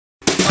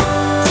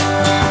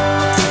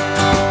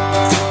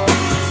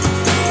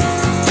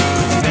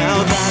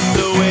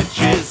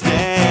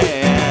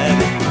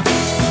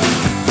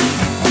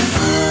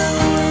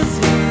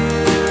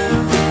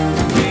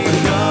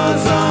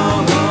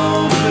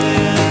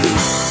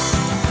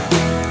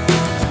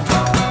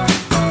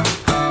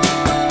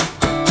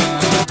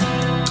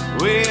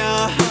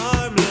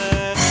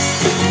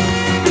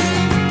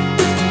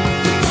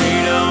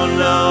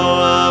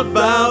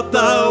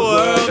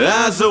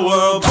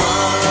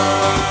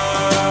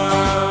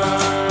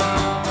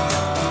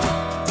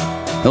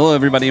Hello,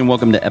 everybody, and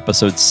welcome to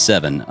episode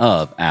 7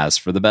 of As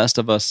for the Best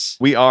of Us.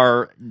 We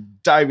are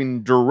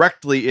diving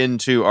directly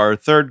into our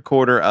third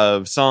quarter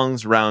of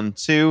songs, round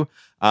 2.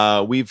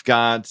 We've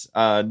got,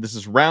 this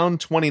is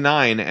round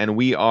 29, and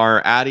we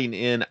are adding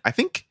in, I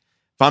think,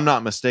 if I'm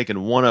not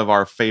mistaken, one of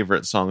our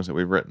favorite songs that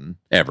we've written.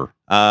 Ever.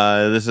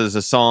 This is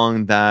a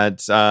song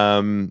that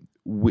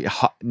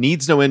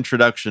needs no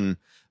introduction,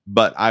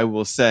 but I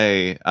will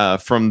say,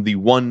 from the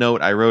one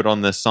note I wrote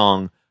on this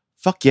song,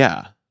 fuck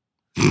yeah.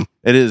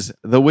 It is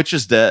The Witch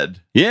is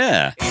Dead.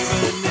 Yeah.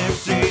 Even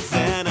if she's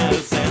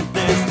innocent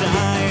this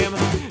time,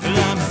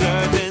 I'm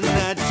certain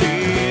that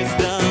she's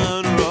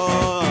done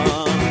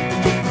wrong.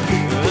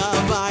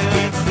 The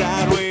violence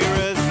that we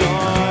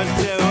resort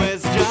to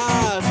is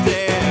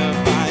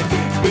justified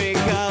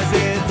because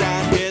it's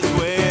at his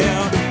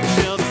will.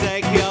 She'll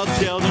take your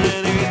children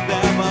and eat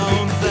their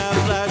bones. Their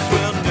flesh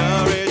will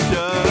nourish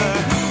her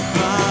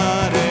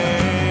body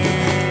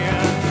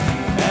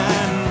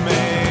and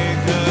make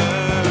her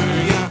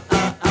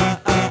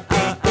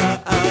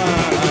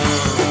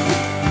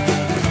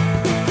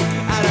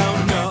I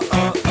don't know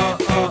for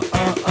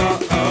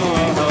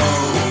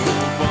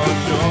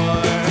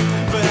sure,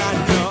 but I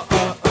know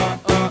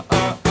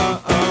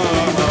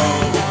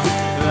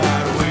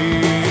that we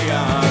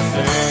are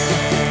safe.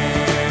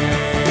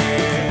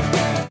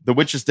 The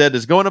Witch is Dead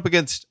is going up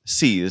against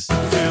Seas. To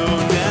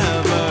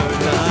never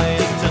die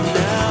is to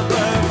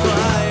never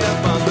fly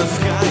above the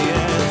sky.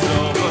 It's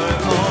over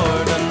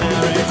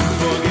ordinary.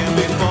 Forgive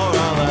me for all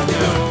I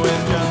do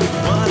is just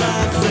what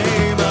I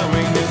say. My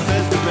weakness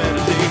is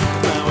stupidity.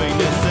 My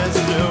weakness is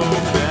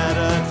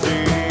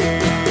stupidity.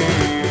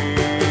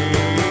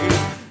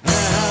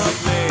 Help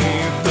me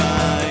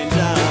find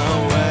a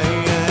way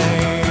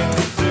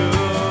to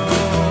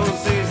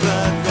seize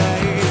the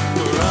day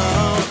for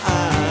all I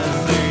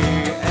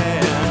see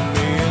and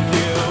is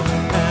you,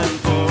 and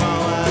for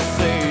all I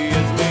see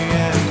is me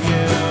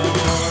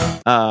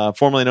and you.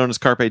 Formerly known as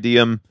Carpe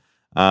Diem.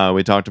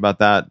 We talked about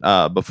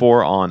that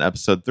before on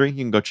episode 3. You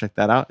can go check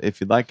that out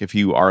if you'd like. If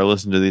you are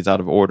listening to these out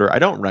of order, I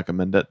don't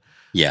recommend it.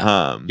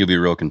 Yeah. You'll be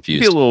real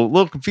confused. Be a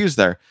little confused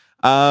there.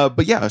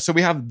 But yeah, so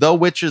we have The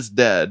Witch is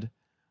Dead,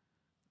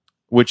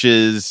 which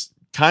is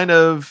kind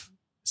of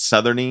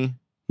southerny.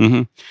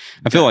 I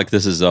feel like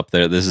this is up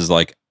there. This is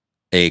like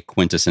a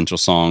quintessential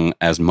song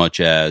as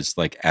much as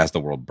like As the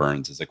World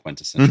Burns is a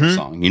quintessential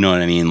song. You know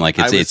what I mean? Like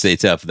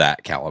it's of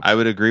that caliber. I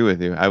would agree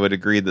with you. I would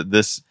agree that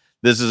this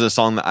is a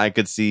song that I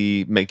could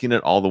see making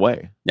it all the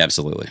way.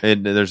 Absolutely.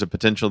 And there's a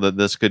potential that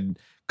this could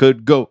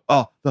go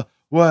all the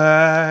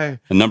way.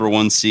 The number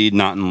 1 seed,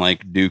 not in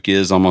like Duke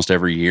is almost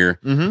every year.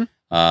 Mm-hmm.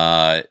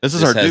 This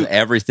is our has Duke.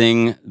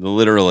 everything,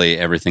 literally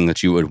everything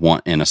that you would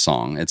want in a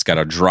song. It's got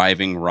a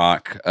driving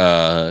rock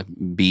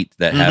beat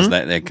that has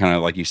that kind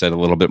of, like you said, a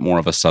little bit more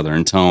of a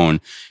southern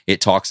tone.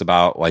 It talks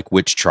about like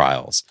witch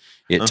trials.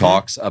 It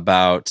talks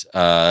about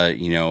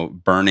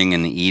burning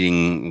and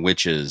eating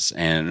witches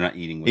and not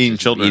eating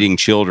witches, eating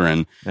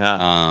children.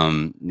 Yeah.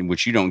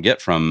 Which you don't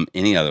get from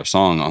any other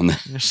song on the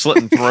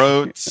Slitting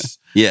throats.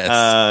 Yes.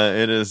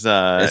 It is.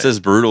 It's as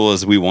brutal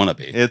as we want to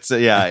be. It's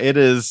it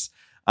is.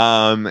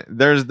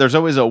 There's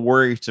always a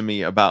worry to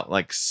me about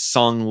like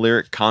song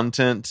lyric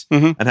content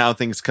and how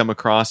things come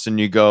across, and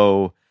you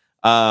go,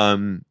 a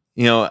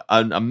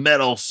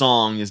metal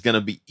song is going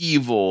to be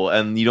evil,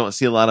 and you don't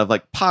see a lot of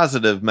like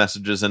positive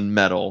messages in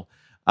metal.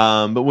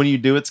 But when you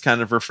do, it's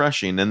kind of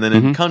refreshing. And then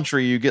in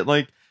country, you get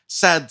like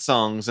sad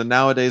songs, and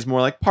nowadays more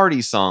like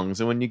party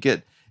songs. And when you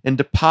get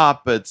into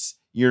pop,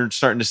 you're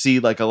starting to see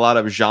like a lot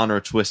of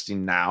genre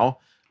twisting now.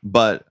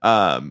 But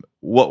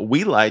what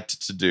we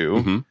liked to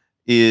do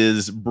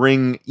is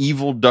bring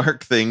evil,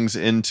 dark things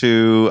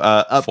into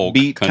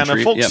upbeat kind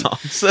of folk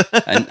songs.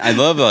 And I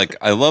love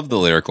the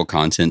lyrical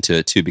content to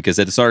it too, because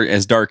it's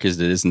as dark as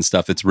it is and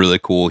stuff. It's really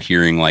cool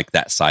hearing like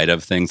that side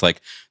of things.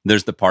 Like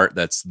there's the part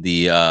that's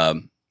the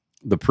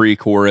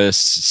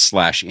pre-chorus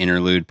 /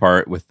 interlude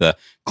part with the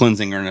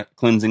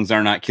cleansings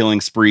are not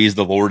killing sprees.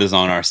 The Lord is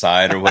on our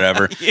side or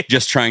whatever.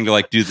 Just trying to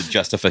like do the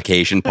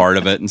justification part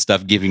of it and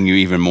stuff, giving you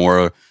even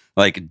more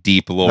like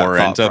deep lore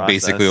and so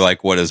basically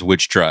like what is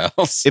witch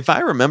trials. If I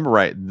remember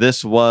right,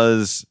 this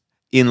was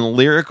in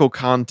lyrical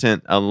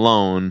content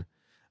alone,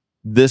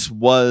 this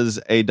was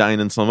a Dying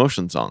in Slow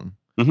Motion song.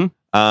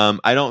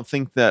 I don't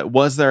think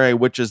was there a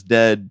Witch is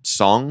Dead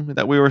song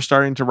that we were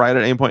starting to write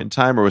at any point in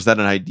time, or was that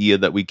an idea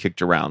that we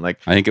kicked around? Like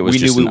I think it was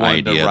just an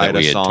idea that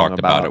we had talked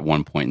about at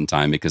one point in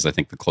time, because I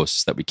think the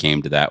closest that we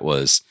came to that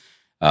was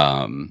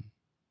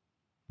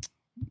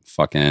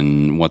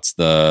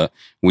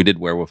we did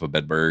Werewolf of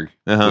Bedburg,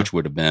 which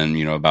would have been,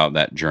 about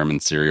that German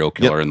serial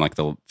killer in like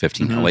the late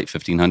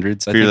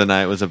 1500s. Fear the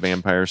Night was a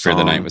vampire song.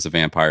 Fear the Night was a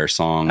vampire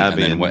song.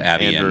 Abby and then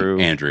Abby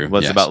and Andrew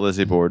was about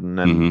Lizzie Borden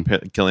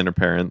and killing her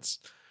parents.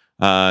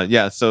 So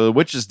The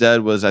Witch is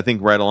Dead was, I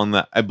think, right along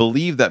that. I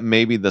believe that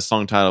maybe the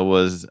song title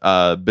was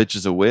Bitch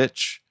is a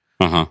Witch.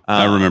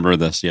 I remember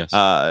this, yes.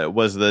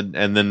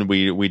 And then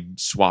we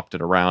swapped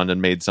it around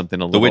and made something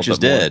a little bit The Witch is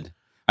Dead. More.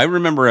 I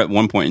remember at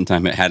one point in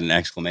time it had an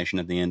exclamation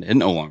at the end. It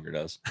no longer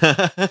does.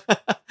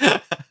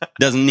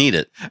 Doesn't need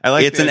it. I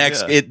like It's the an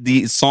idea.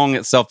 the song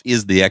itself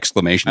is the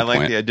exclamation I like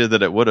point. the idea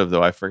that it would have,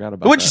 though. I forgot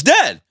about The witch is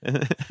dead.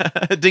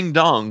 that. Ding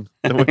dong.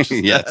 The witch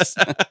is Yes.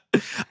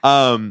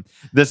 dead.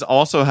 This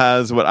also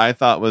has what I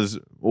thought was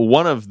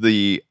one of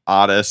the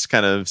oddest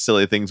kind of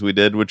silly things we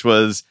did, which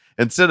was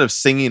instead of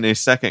singing a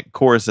second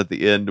chorus at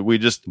the end, we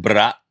just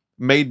Brat.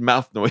 made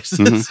mouth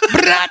noises.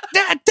 Brat,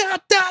 da, da,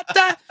 da,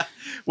 da.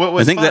 What I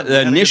was think fun. that We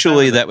had a good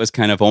initially time with that was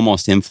kind of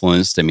almost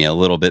influenced me a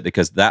little bit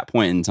because at that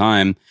point in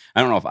time,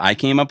 I don't know if I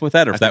came up with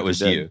that or I if that think was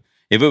you did. you.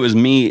 If it was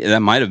me,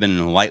 that might have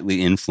been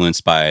lightly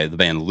influenced by the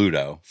band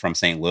Ludo from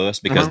St. Louis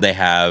because they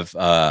have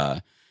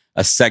a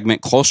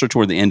segment closer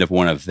toward the end of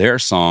one of their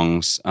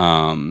songs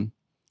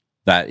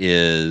that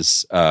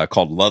is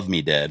called "Love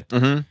Me Dead,"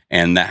 Mhm.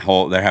 and they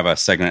have a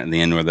segment at the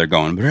end where they're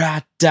going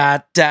 "Bra, da,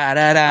 da,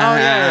 da, da, Oh,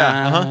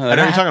 yeah. Uh-huh. I know what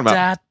you're talking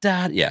about.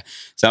 da, da." Yeah,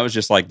 so that was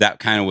just like that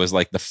kind of was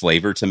like the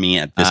flavor to me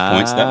at this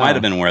point. So that might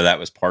have been where that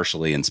was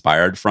partially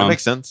inspired That from.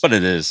 makes sense. But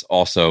it is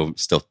also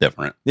still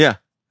different, Yeah,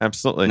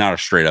 absolutely. not a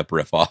straight up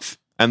riff off.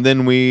 And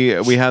then we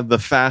have the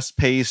fast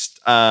paced,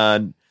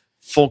 folky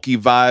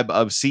vibe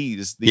of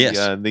Seas,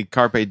 the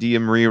Carpe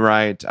Diem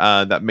rewrite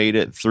that made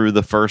it through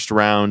the first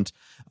round,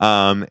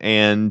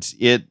 and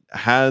it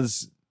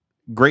has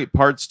great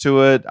parts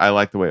to it. I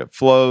like the way it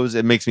flows.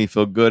 It makes me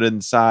feel good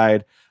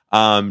inside.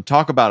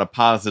 Talk about a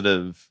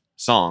positive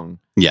song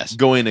Yes.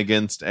 going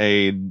against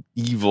a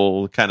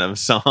evil kind of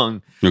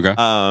song. Okay.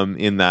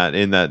 In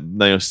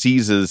that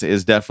Seas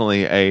is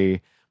definitely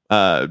a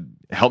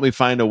help me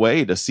find a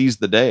way to seize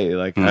the day.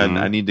 Like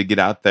I need to get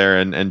out there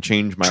and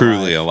change my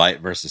Truly life. a light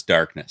versus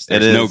darkness. It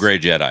There's no is. gray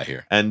Jedi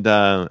here. And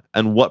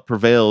what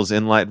prevails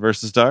in light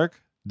versus dark?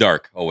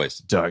 Dark, always.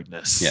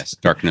 Darkness. Yes,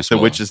 darkness. The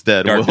will- witch is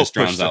dead. Darkness Will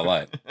drowns push out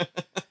light.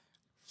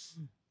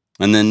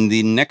 And then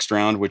the next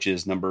round, which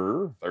is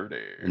number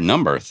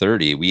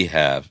 30, we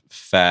have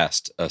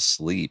Fast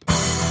Asleep. And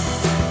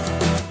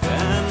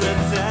the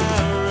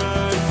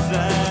terror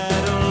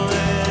settled in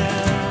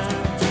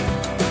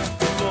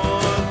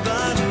for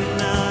the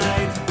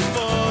night,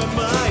 for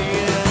my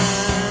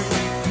end.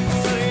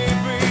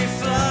 Sleepy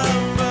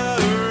slumber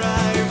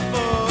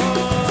rifle,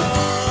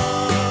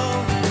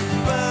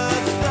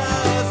 fast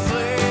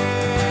asleep.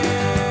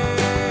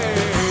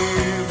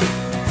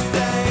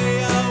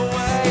 Stay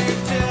awake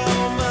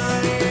till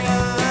my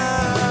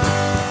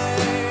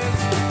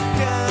eyes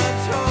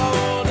catch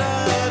hold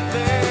of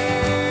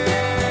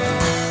thee.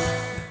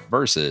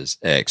 Versus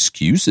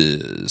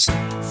Excuses.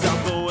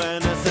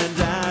 Self-awareness and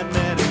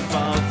admitting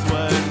faults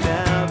were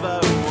never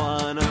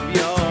one of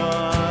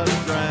your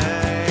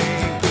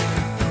strengths.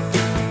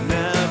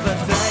 Never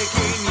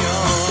taking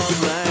your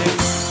blame.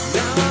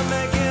 Now I'm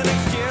making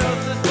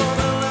excuses for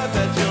the life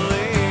that you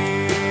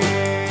lead.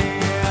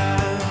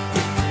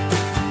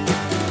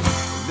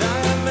 I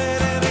have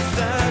made an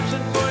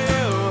exception for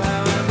you.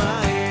 How am I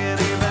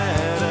any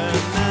better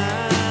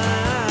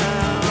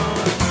now?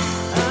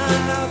 I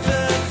have to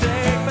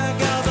take back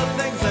all the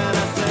things that I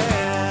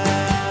said.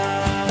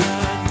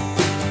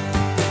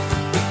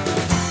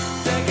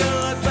 Take a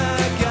look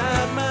back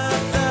at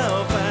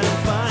myself and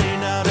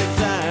find out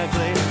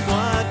exactly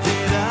what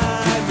did I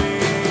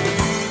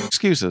mean.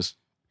 Excuses.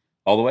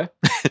 All the way?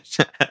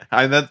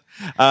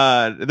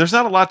 There's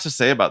not a lot to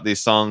say about these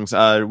songs.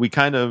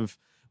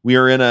 We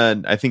are in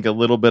I think a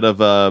little bit of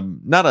a,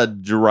 not a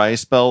dry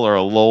spell or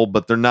a lull,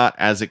 but they're not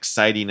as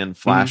exciting and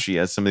flashy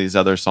as some of these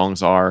other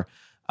songs are.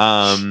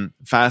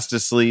 Fast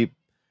Asleep,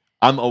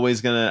 I'm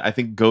always gonna, I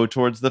think, go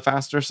towards the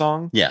faster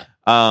song. Yeah.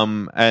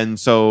 And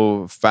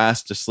so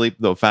Fast Asleep,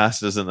 though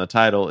fast is in the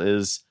title,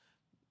 is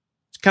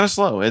kind of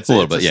slow. It's A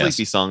little a bit, yes.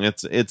 sleepy song.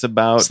 It's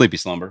about Sleepy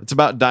Slumber. it's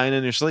about dying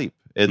in your sleep.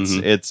 It's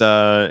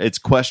Mhm. it's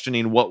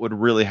questioning what would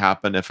really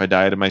happen if I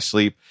died in my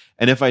sleep,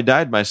 and if I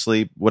died in my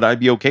sleep, would I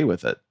be okay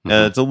with it?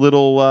 Mhm. It's a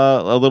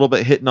little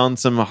bit hitting on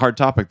some hard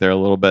topic there a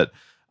little bit.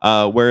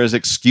 Whereas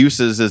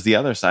Excuses is the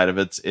other side of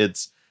it.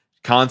 It's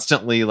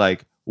constantly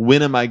like,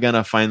 when am I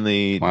gonna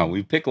finally? Wow,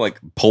 we pick like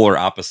polar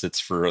opposites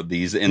for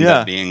these, end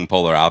Yeah. up being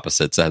polar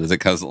opposites as it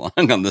goes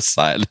along on this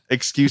side.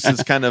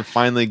 Excuses kind of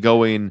finally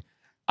going,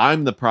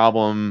 I'm the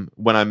problem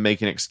when I'm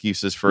making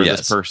excuses for Yes.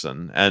 this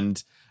person,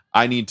 and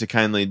I need to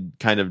kind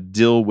of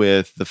deal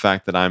with the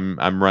fact that I'm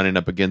running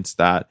up against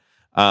that.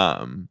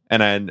 And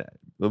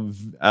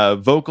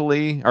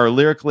vocally or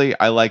lyrically,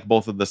 I like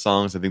both of the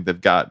songs. I think they've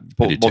got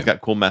I do both too.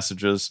 got cool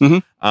messages.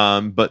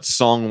 Mhm. But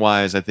song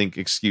wise, I think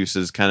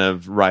Excuses kind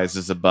of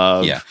rises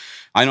above. Yeah.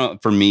 I know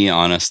for me,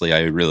 honestly,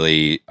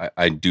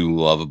 I do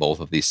love both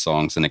of these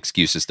songs, and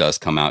Excuses does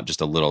come out just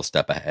a little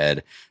step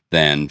ahead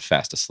than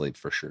Fast Asleep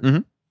for sure.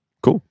 Mhm.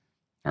 Cool.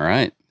 All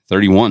right.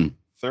 31.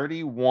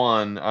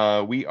 31.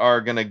 We are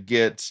gonna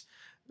get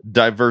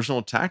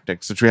Diversional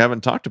Tactics, which we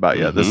haven't talked about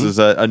yet. This Mhm. is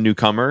a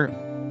newcomer.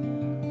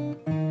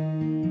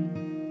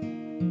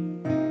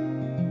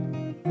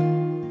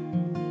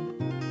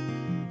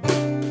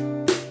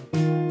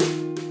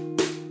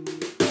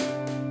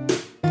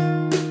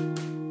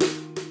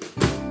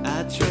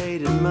 I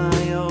traded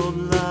my old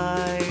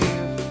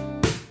life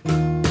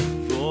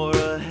for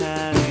a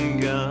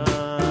handgun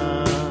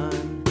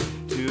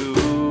to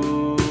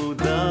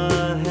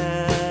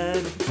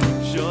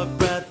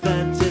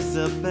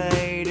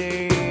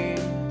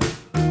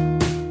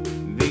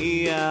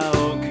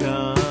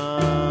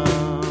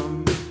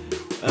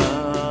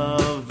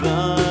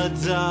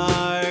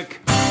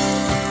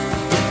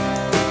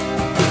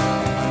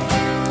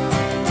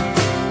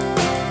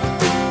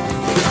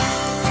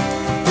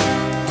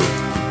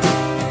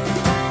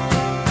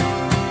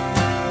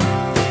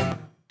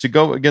to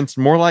go against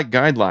More Like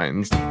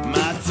Guidelines.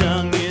 My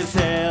tongue is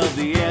held,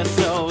 yes,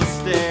 so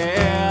still.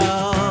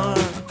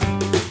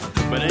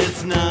 But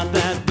it's not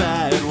that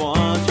bad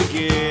once you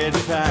get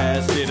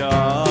past it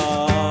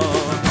all.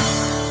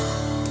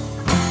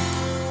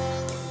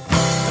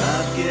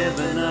 I've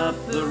given up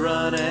the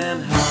run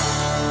and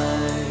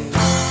hide.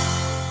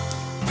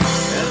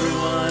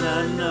 Everyone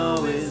I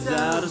know is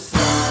out of sight.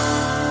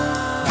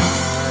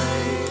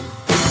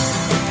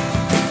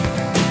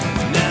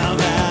 Now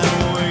that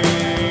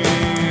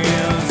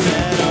we've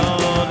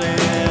settled in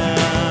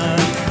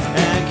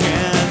and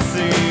can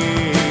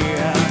see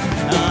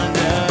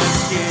under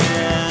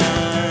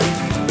skin.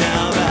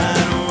 Now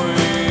that we've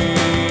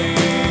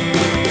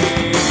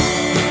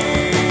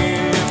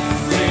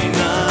seen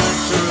the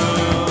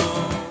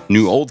truth.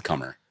 New Old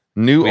Comer.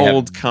 New We have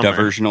Old Comer.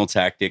 Diversional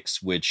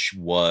Tactics, which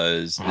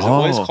was it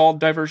always Oh. called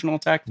Diversional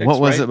Tactics?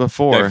 What was right? it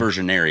before?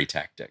 Diversionary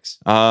Tactics,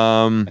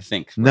 Um, I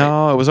think. right?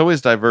 no, it was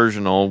always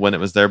Diversional when it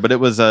was there, but it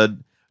was a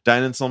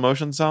Dying in Slow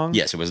Motion song.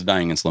 Yes, it was a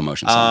Dying in Slow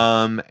Motion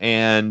song.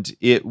 And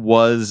it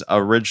was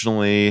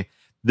originally,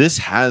 this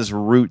has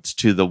roots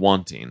to The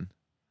Wanting.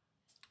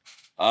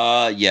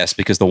 Yes,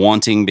 because the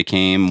Wanting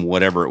became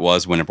whatever it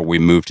was whenever we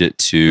moved it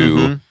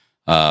to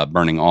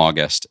Burning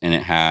August, and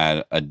it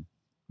had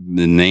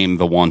the name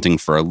The Wanting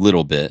for a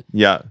little bit,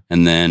 Yeah.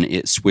 and then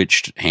it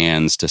switched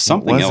hands to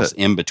something was else it?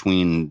 in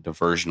between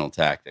Diversional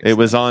Tactics. It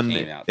was and on,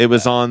 came out it to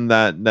was that. on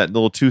that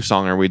little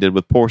 2-songer we did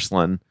with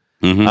Porcelain.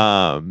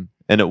 Mhm.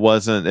 And it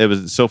was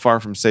So Far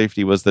From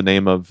Safety was the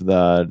name of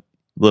the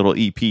little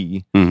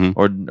EP Mhm.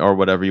 or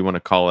whatever you want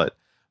to call it.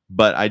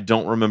 But I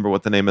don't remember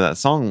what the name of that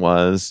song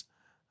was.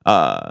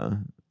 I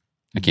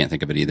can't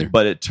think of it either.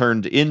 But it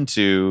turned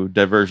into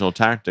Diversional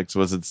Tactics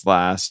was its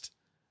last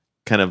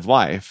kind of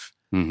life.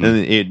 Mhm.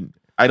 And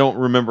I don't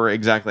remember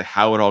exactly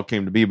how it all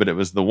came to be, but it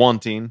was The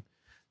Wanting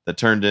that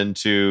turned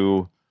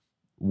into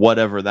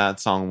whatever that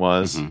song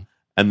was, Mhm.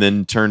 and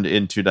then turned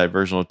into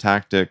Diversional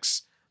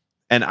Tactics.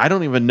 And I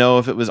don't even know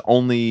if it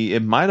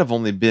might have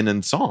only been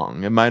in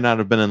song. It might not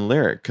have been in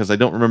lyric, because I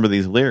don't remember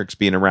these lyrics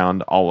being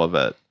around all of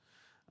it.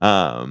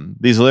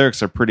 These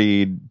lyrics are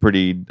pretty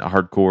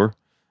hardcore.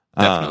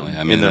 Definitely.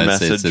 I mean, in their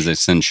it's message.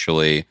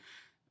 essentially,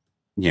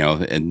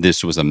 and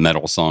this was a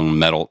metal song,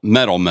 metal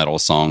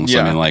song. So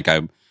Yeah. I mean, like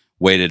I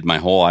waited my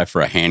whole life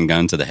for a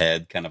handgun to the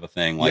head, kind of a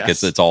thing. Like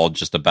Yes. it's all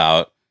just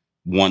about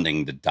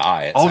wanting to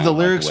die. it Oh, sounded the like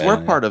lyrics way. were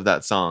part of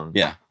that song.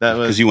 Yeah, That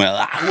was because you went.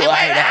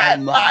 I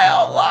waited my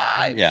whole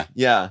life. Yeah,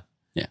 Yeah.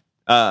 Yeah.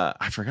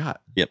 I forgot.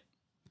 Yep.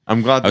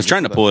 I'm glad. I was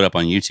trying to pull it up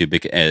on YouTube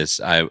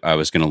because I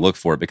was going to look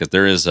for it because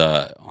there is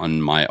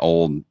on my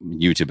old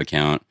YouTube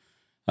account.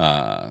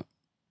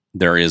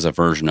 There is a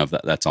version of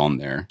that's on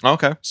there.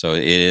 Okay. So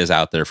it is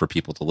out there for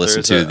people to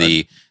listen There to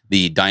is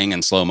the Dying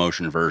in Slow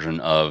Motion version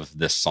of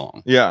this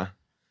song. Yeah.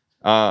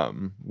 How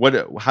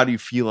do you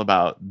feel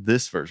about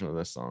this version of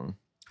this song?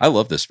 I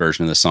love this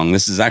version of the song.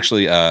 This is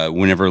actually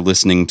whenever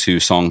listening to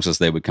songs as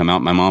they would come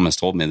out, my mom has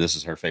told me this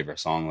is her favorite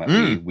song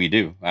that we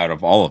do out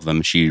of all of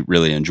them. She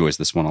really enjoys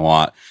this one a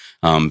lot.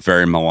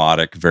 Very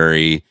melodic,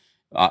 very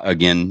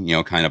again,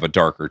 kind of a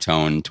darker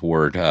tone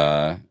toward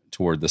the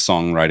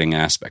songwriting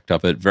aspect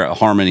of it.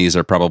 Harmonies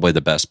are probably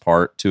the best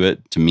part to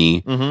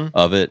me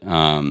of it.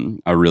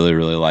 I really,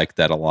 really like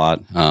that a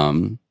lot.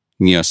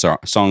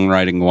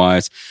 Songwriting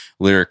wise,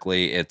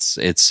 lyrically, it's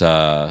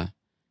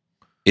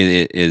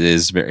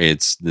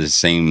the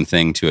same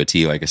thing to a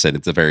T. Like I said,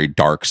 it's a very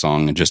dark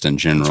song just in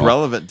general. It's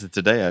relevant to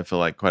today, I feel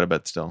like, quite a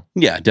bit still.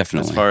 Yeah,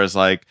 definitely. As far as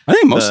like, I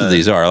think most of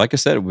these are, like I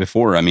said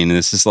before, I mean,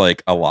 this is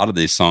like a lot of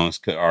these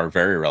songs are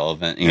very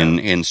relevant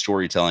in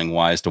storytelling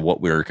wise to what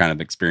we're kind of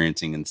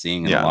experiencing and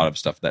seeing in a lot of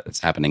stuff that's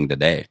happening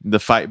today. the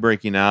fight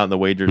breaking out, the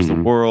wagers, the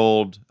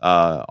world,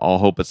 all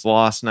hope it's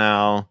lost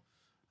now.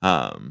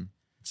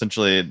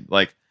 Essentially,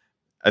 like,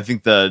 I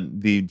think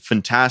the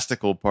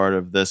fantastical part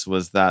of this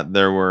was that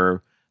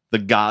the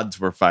gods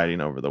were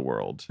fighting over the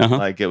world.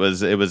 Like it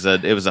was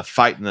a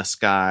fight in the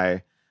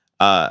sky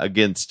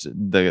against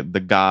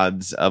the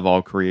gods of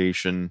all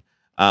creation.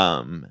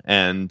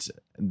 And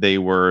they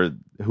were,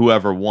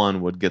 whoever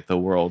won would get the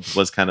world,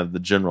 was kind of the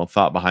general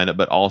thought behind it,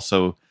 but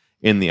also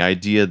in the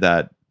idea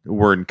that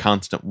we're in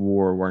constant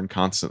war, we're in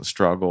constant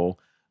struggle.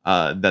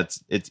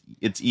 It's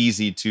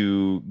easy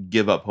to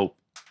give up hope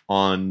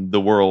on the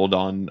world,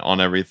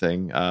 on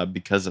everything,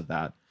 because of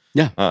that.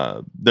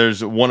 Yeah.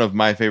 There's one of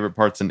my favorite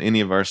parts in any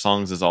of our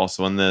songs is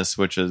also in this,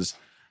 which is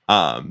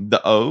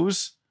the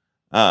O's.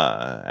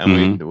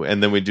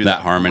 And then we do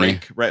that harmony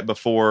break right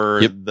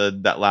before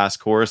that last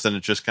chorus, and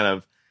it's just kind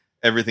of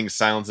everything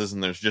silences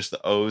and there's just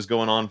the O's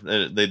going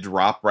on. They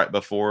drop right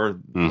before,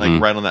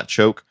 like right on that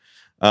choke.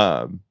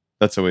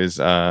 That's always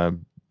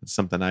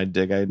something I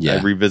dig.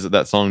 I revisit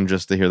that song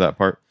just to hear that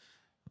part.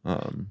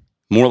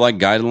 More Like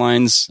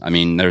Guidelines. I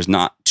mean, there's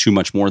not too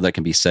much more that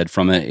can be said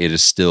from it. It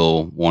is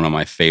still one of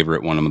my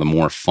favorite, one of the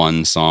more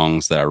fun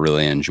songs that I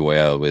really enjoy.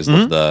 I always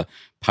love the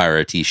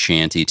piratey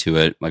shanty to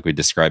it, like we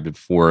described it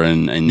before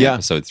in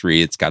episode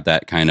 3. It's got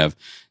that kind of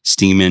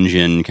steam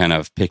engine kind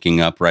of picking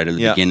up right at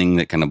the Yeah. beginning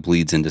that kind of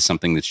bleeds into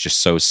something that's just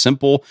so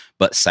simple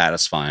but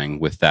satisfying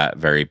with that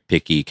very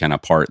picky kind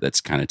of part that's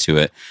kind of to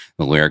it.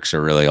 The lyrics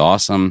are really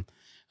awesome.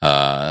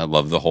 I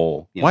love the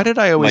whole, Why did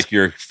I always? like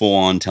you're full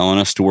on telling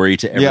a story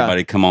to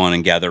everybody, come on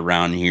and gather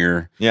around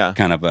here, Yeah,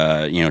 kind of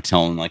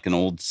telling like an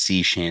old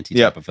sea shanty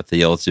Yep. type of a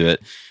feel to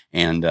it.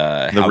 And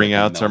the ring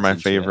outs are my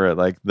favorite.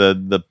 Like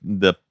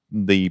the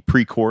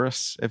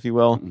pre-chorus, if you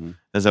will, Mhm.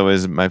 is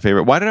always my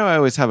favorite. Why do I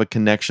always have a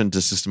connection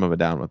to System of a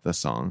Down with this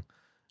song?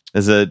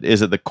 Is it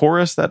the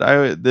chorus that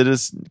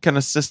is kind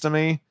of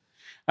system-y?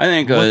 I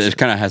think What's- it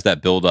kind of has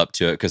that build up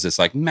to it because it's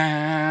like Maybe,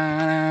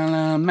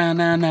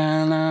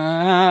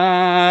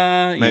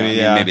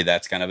 yeah. maybe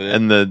that's kind of it.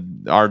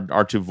 And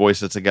our two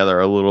voices together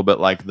are a little bit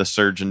like the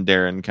Surge and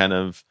Darren kind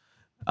of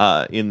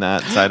in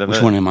that side of Which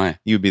it. one am I?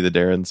 You'd be the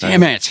Darren side.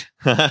 Damn it!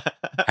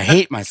 I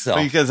hate myself.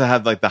 Because I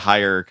have like the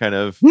higher kind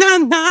of Nah,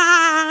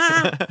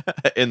 nah.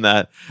 in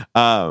that.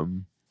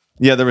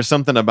 Yeah, there was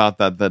something about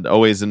that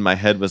always in my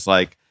head was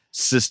like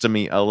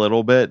system-y a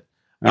little bit.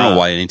 I don't know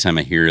why anytime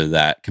I hear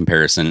that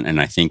comparison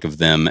and I think of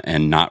them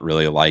and not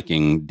really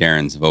liking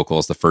Darren's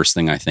vocals, the first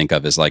thing I think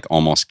of is like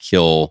Almost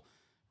Kill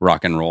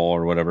Rock and Roll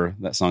or whatever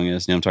that song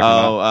is. You know what I'm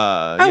talking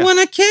about? I want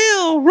to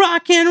kill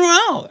rock and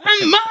roll.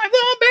 I'm not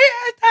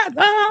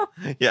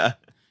gonna be yeah.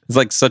 It's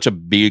like such a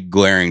big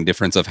glaring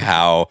difference of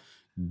how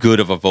good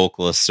of a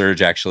vocalist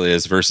Serge actually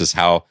is versus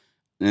how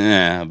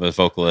of a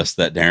vocalist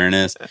that Darren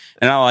is.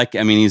 And I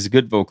mean, he's a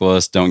good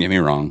vocalist. Don't get me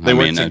wrong. They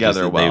work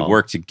together well. They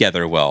work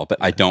together well, but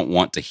I don't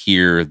want to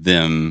hear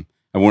them.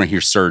 I want to hear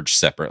Serge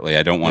separately.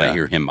 I don't want to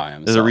hear him by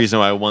himself. There's a reason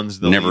why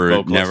one's the lead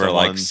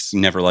vocalist.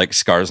 Never like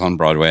Scars on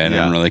Broadway. I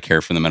didn't really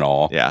care for them at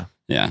all. Yeah.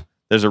 Yeah.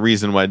 There's a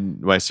reason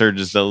why Serge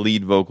is the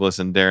lead vocalist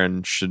and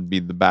Darren should be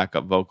the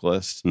backup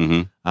vocalist.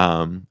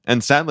 Mm-hmm.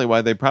 And sadly,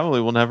 why they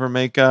probably will never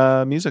make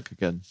music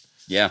again.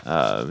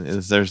 Yeah.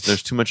 Is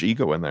there's too much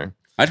ego in there.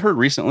 I'd heard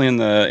recently in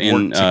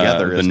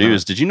the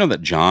news. Did you know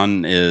that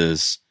John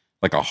is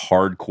like a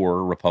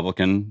hardcore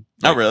Republican?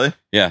 Oh, really?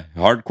 Yeah,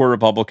 hardcore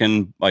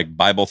Republican, like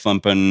Bible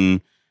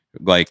thumping,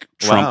 like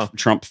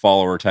Trump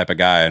follower type of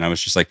guy. And I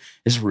was just like,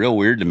 it's real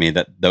weird to me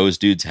that those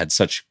dudes had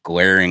such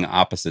glaring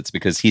opposites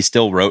because he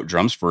still wrote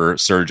drums for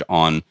Serge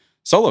on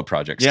solo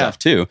project stuff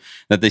too.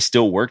 That they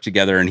still worked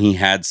together, and he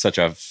had such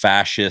a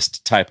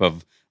fascist type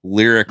of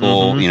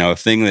lyrical,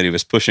 thing that he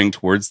was pushing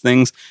towards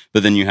things.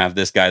 But then you have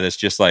this guy that's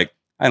just like,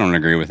 I don't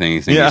agree with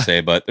anything you say,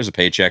 but there's a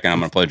paycheck and I'm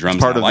going to play drums.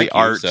 It's part and of I like the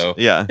art. You, so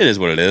yeah, it is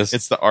what it is.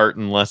 It's the art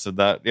and less of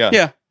that. Yeah.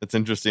 Yeah. It's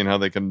interesting how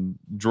they can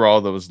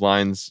draw those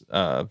lines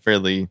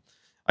fairly,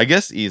 I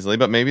guess, easily,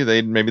 but maybe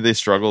they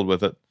struggled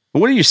with it.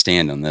 What do you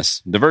stand on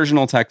this?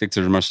 Diversional tactics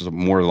are much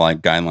more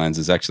like guidelines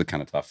is actually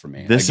kind of tough for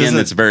me.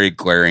 It's very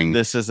glaring.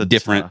 This is a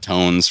different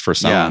tones for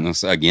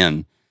songs.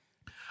 Again,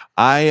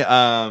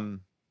 I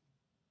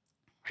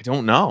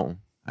don't know.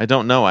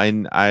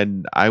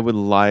 I would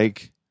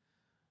like.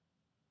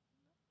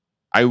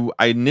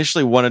 I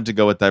initially wanted to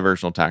go with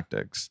diversional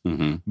tactics,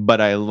 but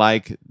I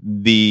like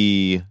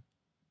the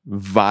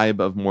vibe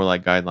of More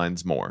Like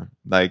Guidelines more.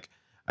 Like,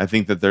 I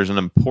think that there's an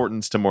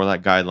importance to More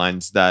Like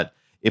Guidelines that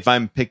if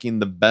I'm picking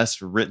the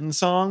best written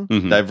song,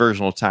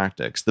 diversional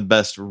tactics, the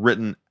best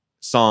written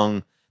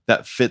song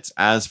that fits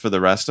As for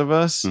the Rest of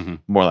Us,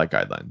 More Like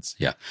Guidelines.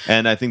 Yeah.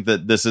 And I think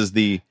that this is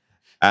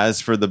As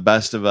for the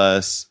Best of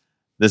Us,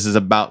 this is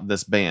about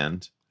this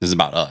band. This is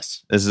about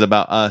us. This is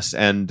about us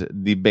and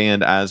the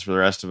band As for the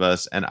Rest of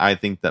Us. And I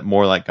think that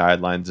More Like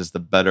Guidelines is the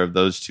better of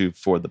those two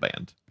for the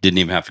band. Didn't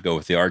even have to go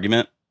with the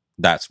argument.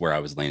 That's where I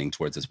was leaning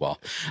towards as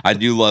well. I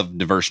do love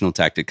Diversional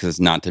Tactic because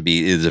it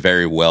is a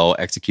very well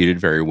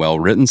executed, very well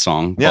written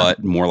song,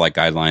 but More Like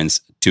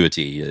Guidelines to a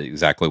T,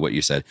 exactly what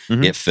you said.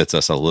 It fits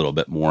us a little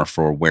bit more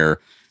for where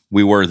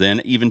we were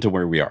then, even to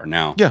where we are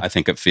now. Yeah. I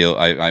think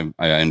I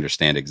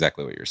understand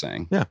exactly what you're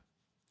saying. Yeah.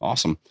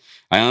 Awesome.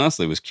 I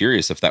honestly was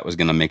curious if that was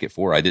going to make it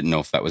 4. I didn't know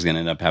if that was going to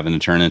end up having to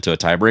turn into a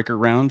tiebreaker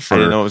round for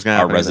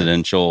our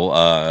residential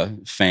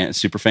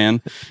super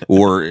fan,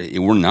 or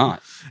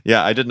not.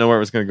 Yeah, I didn't know where it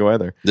was going to go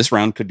either. This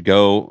round could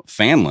go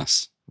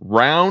fanless.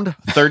 Round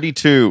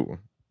 32.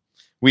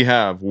 We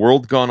have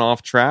World Gone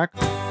Off Track.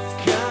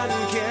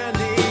 Cotton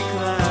candy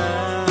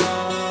clouds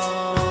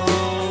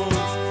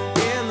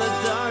in the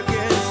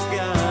darkest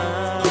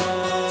skies.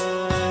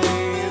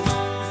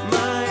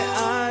 My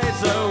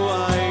eyes are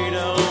wide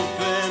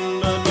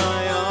open, but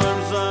my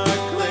arms are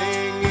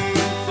clinging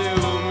to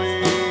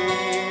me.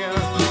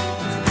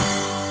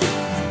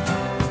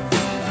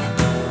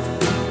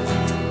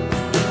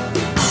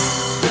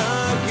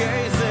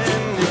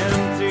 Stargazing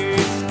empty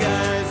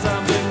skies,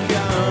 I'm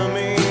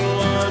becoming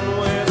one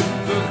with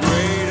the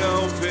great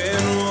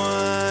open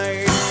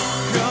wide.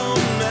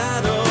 Cold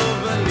metal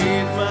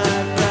beneath my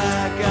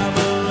back, I'm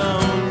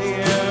alone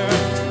here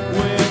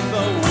with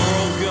the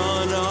world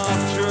gone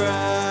off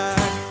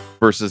track.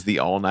 Versus the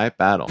All Night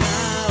Battle.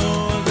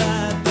 Now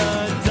that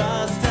the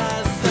dust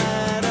has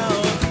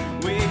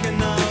settled, we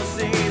can all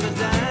see the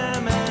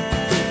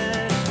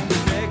damage.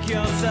 Pick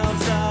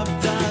yourselves up,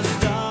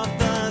 dust off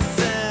the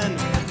sand,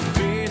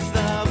 piece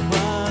the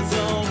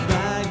puzzle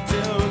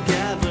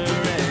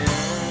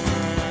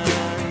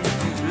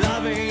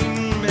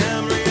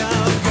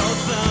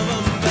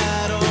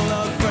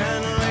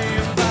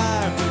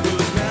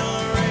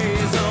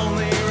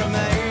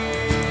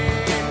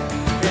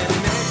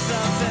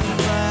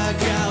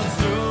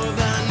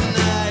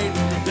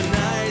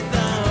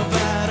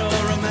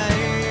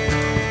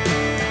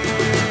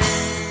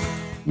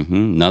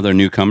Another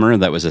newcomer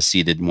that was a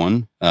seeded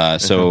one.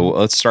 So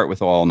let's start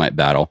with All Night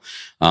Battle.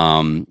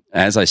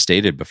 As I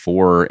stated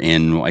before,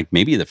 in like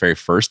maybe the very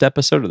first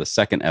episode or the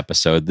second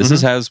episode,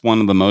 this has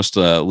one of the most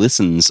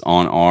listens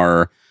on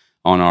our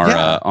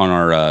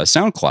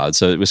SoundCloud.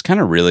 So it was kind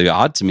of really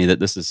odd to me that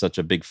this is such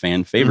a big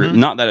fan favorite.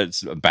 Not that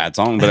it's a bad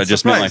song, but I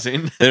just meant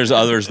like there's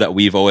others that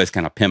we've always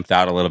kind of pimped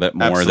out a little bit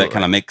more that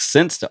kind of makes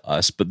sense to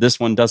us, but this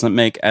one doesn't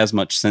make as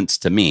much sense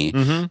to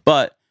me.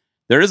 But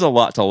there is a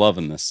lot to love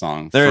in this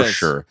song, for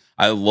sure.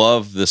 I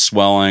love the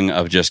swelling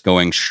of just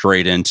going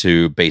straight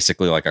into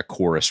basically like a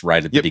chorus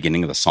right at the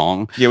beginning of the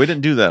song. Yeah, we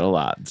didn't do that a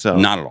lot. So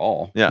not at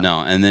all. Yeah. No.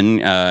 And then,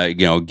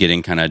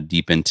 getting kind of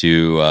deep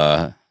into,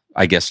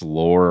 I guess,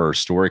 lore or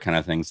story kind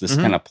of things. This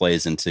kind of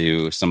plays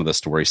into some of the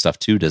story stuff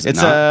too, does it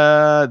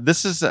not?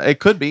 It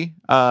could be.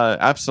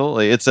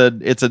 Absolutely.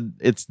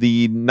 It's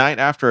the night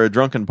after a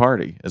drunken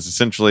party is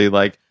essentially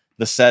like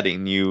the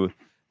setting.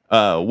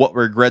 What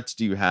regrets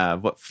do you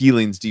have? What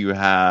feelings do you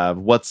have?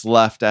 What's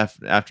left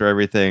after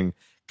everything?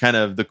 Kind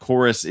of the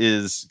chorus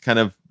is kind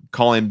of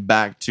calling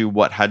back to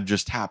what had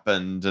just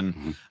happened,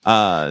 and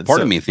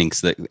part of me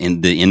thinks that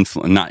in the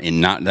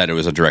not that it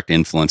was a direct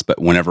influence, but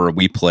whenever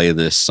we play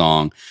this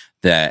song,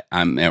 that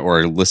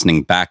or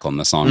listening back on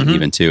the song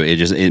even too,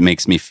 it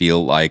makes me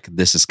feel like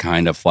this is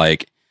kind of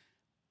like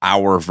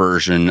our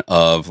version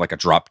of like a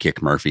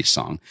Dropkick Murphys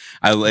song.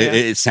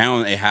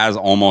 It has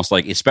almost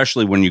like,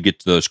 especially when you get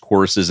to those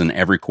choruses, and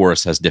every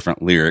chorus has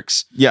different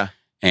lyrics. Yeah.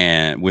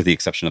 And with the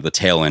exception of the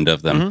tail end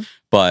of them,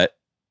 but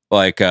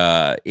like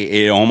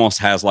it almost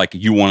has like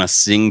you want to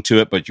sing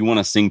to it, but you want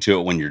to sing to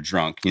it when you're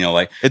drunk.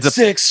 Like it's a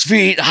 6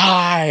 feet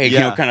high,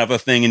 kind of a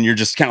thing, and you're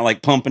just kind of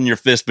like pumping your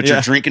fist, but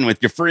you're drinking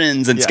with your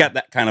friends, and it's got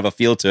that kind of a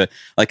feel to it,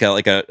 like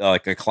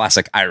a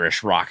classic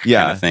Irish rock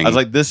kind of thing. I was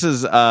like, this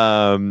is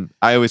I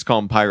always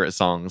call them pirate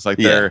songs. Like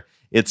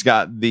it's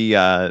got the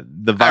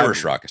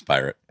Irish rock is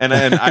pirate, and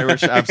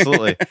Irish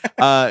absolutely.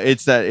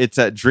 It's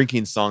that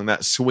drinking song,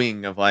 that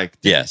swing of like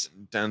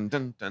dun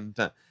dun dun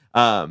dun.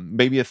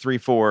 Maybe a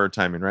 3/4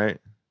 timing, right?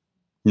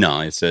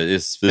 No, it's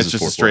just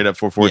a straight up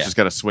 4/4. It's just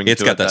got a swing.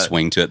 It's got that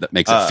swing to it that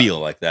makes it feel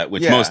like that.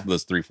 Which most of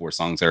those 3/4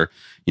 songs are,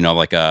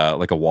 like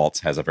a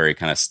waltz has a very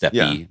kind of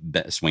steppy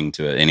swing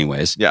to it.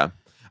 Anyways,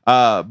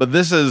 but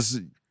this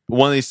is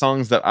one of these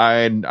songs that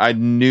I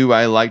knew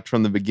I liked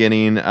from the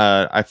beginning.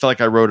 I feel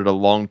like I wrote it a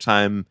long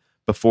time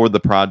before the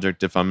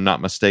project, if I'm not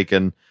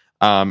mistaken.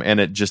 And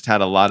it just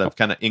had a lot of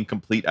kind of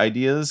incomplete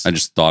ideas. I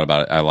just thought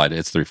about it. I lied.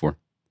 It's 3/4.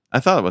 I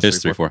thought it was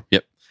 3/4.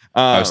 Yep.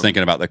 I was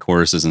thinking about the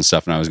choruses and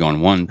stuff, and I was going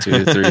 1,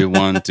 2, 3,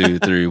 1, 2,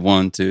 3,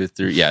 1, 2,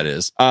 3. Yeah, it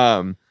is.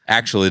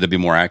 Actually, to be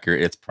more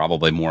accurate, it's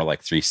probably more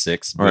like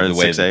 3/6, or the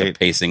way that the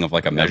pacing of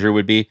like a measure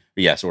would be.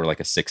 Yes, or like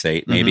a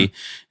 6/8 maybe.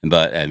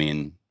 But I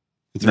mean,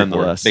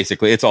 nonetheless,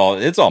 basically, it's all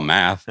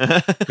math.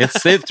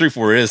 It's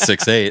 3/4 is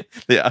 6/8.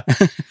 Yeah.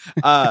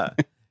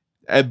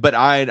 But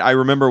I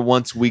remember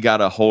once we got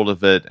a hold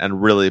of it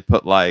and really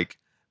put like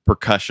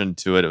percussion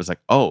to it, it was like,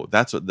 oh,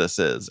 that's what this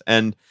is.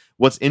 And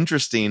what's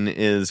interesting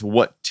is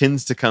what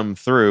tends to come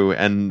through,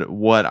 and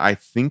what I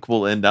think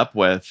we'll end up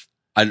with.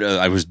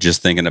 I was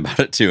just thinking about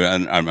it too.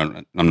 And I'm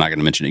not going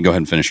to mention it. Go ahead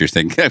and finish your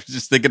thing. I was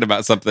just thinking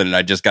about something, and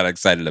I just got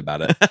excited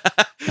about it.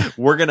 I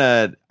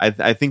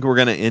think we're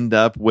gonna end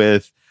up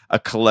with a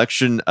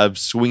collection of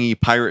swingy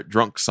pirate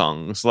drunk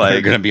songs. Like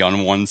they're going to be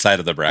on one side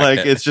of the bracket.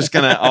 Like it's just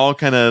going to all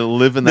kind of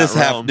live in that this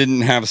realm. Half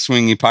didn't have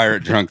swingy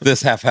pirate drunk.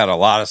 This half had a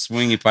lot of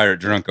swingy pirate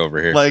drunk over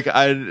here. Like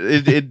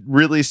it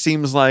really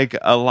seems like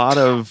a lot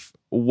of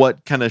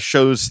what kind of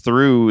shows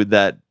through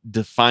that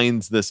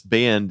defines this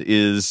band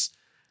has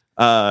a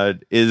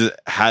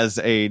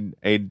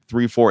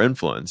 3/4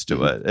 influence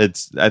to it.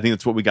 I think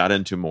that's what we got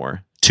into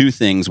more. Two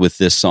things with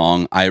this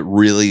song I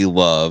really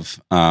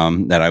love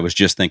that I was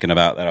just thinking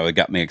about that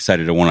got me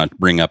excited to want to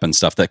bring up and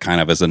stuff, that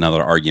kind of is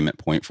another argument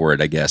point for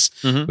it, I guess,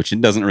 which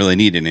it doesn't really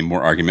need any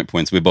more argument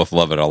points. We both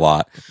love it a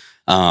lot.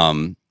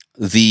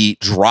 The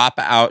drop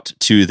out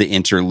to the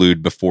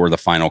interlude before the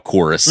final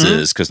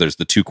choruses, because there's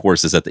the two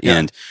choruses at the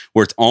end,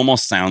 where it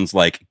almost sounds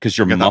like, because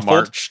you're muffled.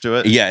 March to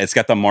it. Yeah, it's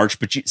got the march,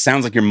 but it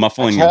sounds like you're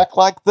muffling. Talk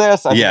like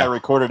this. I think I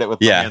recorded it with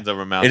my hands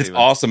over my mouth. It's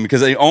awesome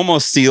because I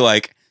almost see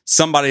like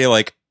somebody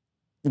like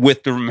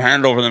with the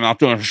hand over the mouth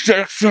doing and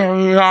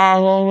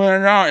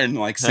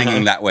like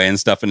singing that way and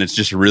stuff, and it's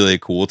just really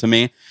cool to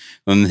me.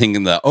 I'm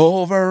thinking the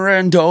over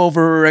and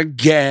over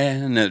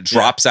again, and it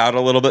drops out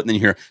a little bit, and then you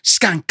hear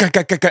skunk, and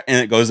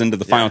it goes into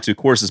the final two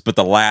choruses. But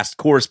the last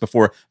chorus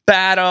before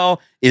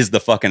battle is the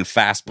fucking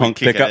fast punk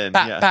pickup.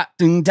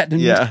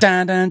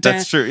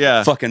 That's true.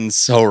 Yeah, fucking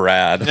so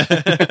rad.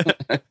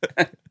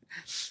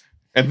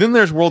 And then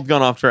there's World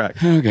Gone Off Track.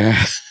 Okay.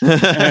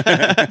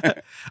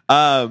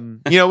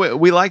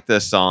 We like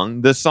this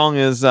song. This song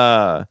is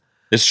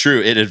it's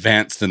true. It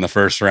advanced in the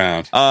first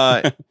round.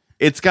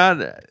 It's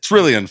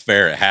really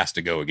unfair. It has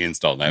to go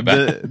against All Night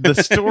Battle. The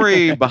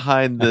story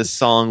behind this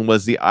song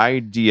was the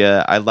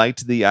idea. I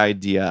liked the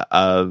idea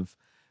of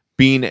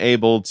being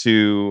able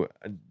to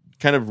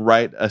kind of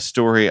write a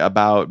story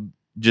about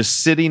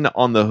just sitting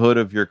on the hood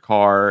of your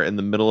car in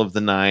the middle of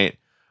the night,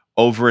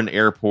 over an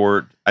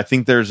airport. I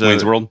think there's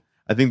Wayne's World.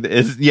 I think that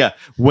is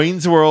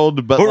Wayne's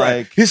World, but All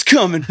right, he's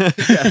coming.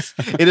 yes,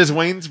 it is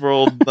Wayne's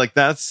World, like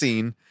that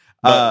scene.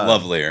 But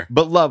lovelier.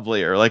 But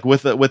lovelier, like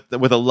with a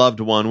loved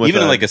one, with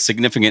even like a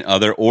significant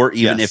other, or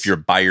even Yes. if you're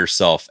by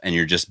yourself and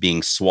you're just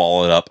being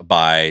swallowed up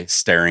by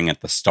staring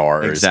at the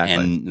stars Exactly.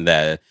 and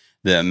the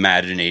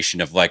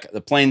imagination of like the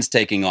plane's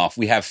taking off.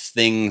 We have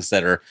things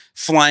that are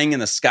flying in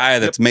the sky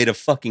that's made of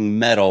fucking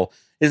metal.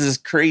 This is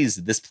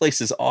crazy. This place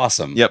is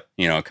awesome. Yep.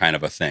 You know, kind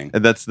of a thing.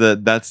 And that's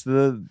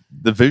the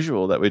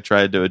visual that we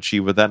tried to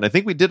achieve with that, and I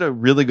think we did a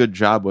really good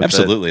job with it.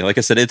 Absolutely. Like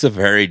I said, it's a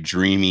very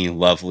dreamy,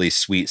 lovely,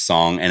 sweet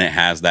song, and it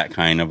has that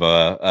kind of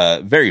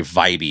a very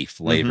vibey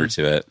flavor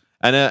to it.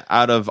 And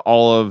out of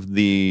all of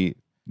the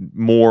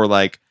more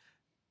like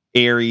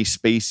airy,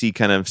 spacey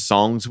kind of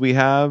songs we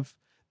have,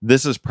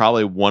 this is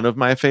probably one of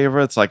my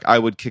favorites. Like I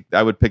would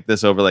pick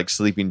this over like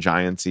Sleeping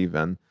Giants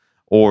even,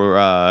 or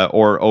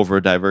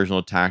over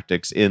Diversional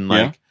Tactics in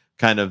like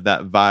kind of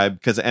that vibe,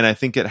 and I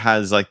think it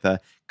has like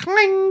the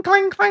clang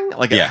clang clang,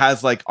 like it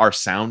has like our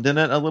sound in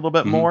it a little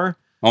bit more.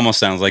 Almost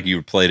sounds like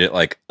you played it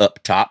like up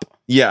top.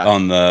 Yeah.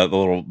 On the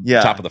little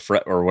top of the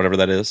fret or whatever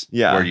that is.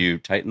 Yeah. Where you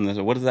tighten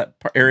the, what is that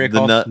area The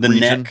called? nut the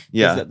region. neck.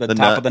 Yeah. Is that the The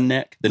top nut. of the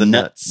neck? The, The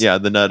nuts. Yeah,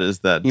 the nut is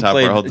that You top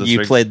played, where it holds the you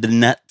strings. played the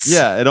nuts.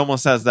 Yeah, it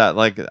almost has that.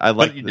 Like I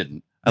like But you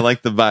didn't. I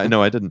like the vibe.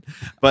 No, I didn't.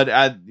 But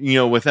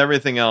with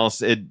everything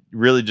else, it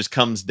really just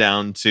comes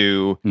down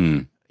to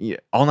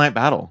All Night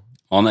Battle.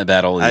 All Night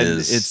Battle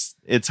is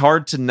It's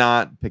hard to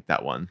not pick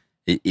that one.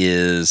 it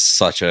is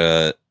such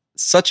an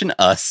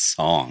us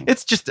song.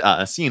 It's just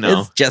us, you know.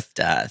 It's just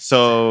us.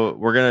 So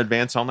we're gonna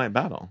advance All Night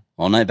Battle.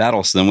 All Night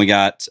Battle. So then we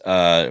got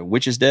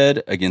Witch is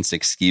Dead against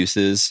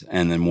Excuses,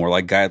 and then more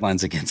like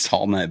Guidelines against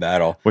All Night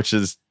Battle. Which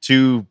is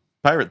 2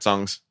 pirate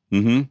songs.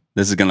 Mm-hmm.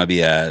 This is gonna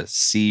be a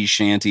sea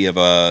shanty of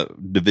a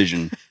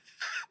division.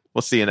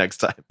 We'll see you next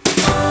time.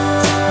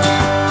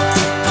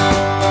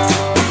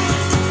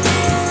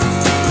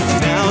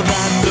 Now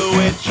that the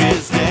witch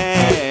is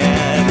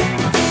dead,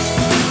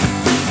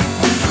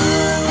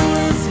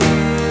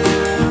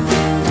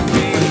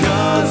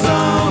 because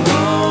all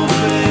hope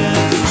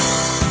is,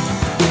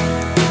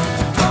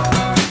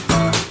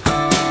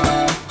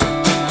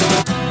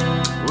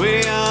 we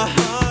are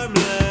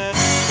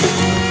harmless.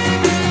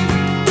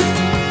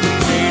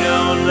 We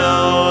don't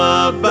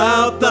know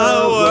about the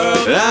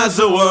world as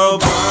the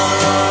world burns.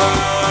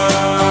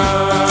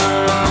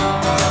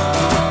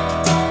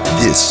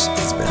 This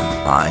has been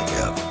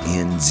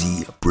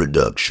IFNZ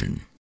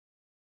Production.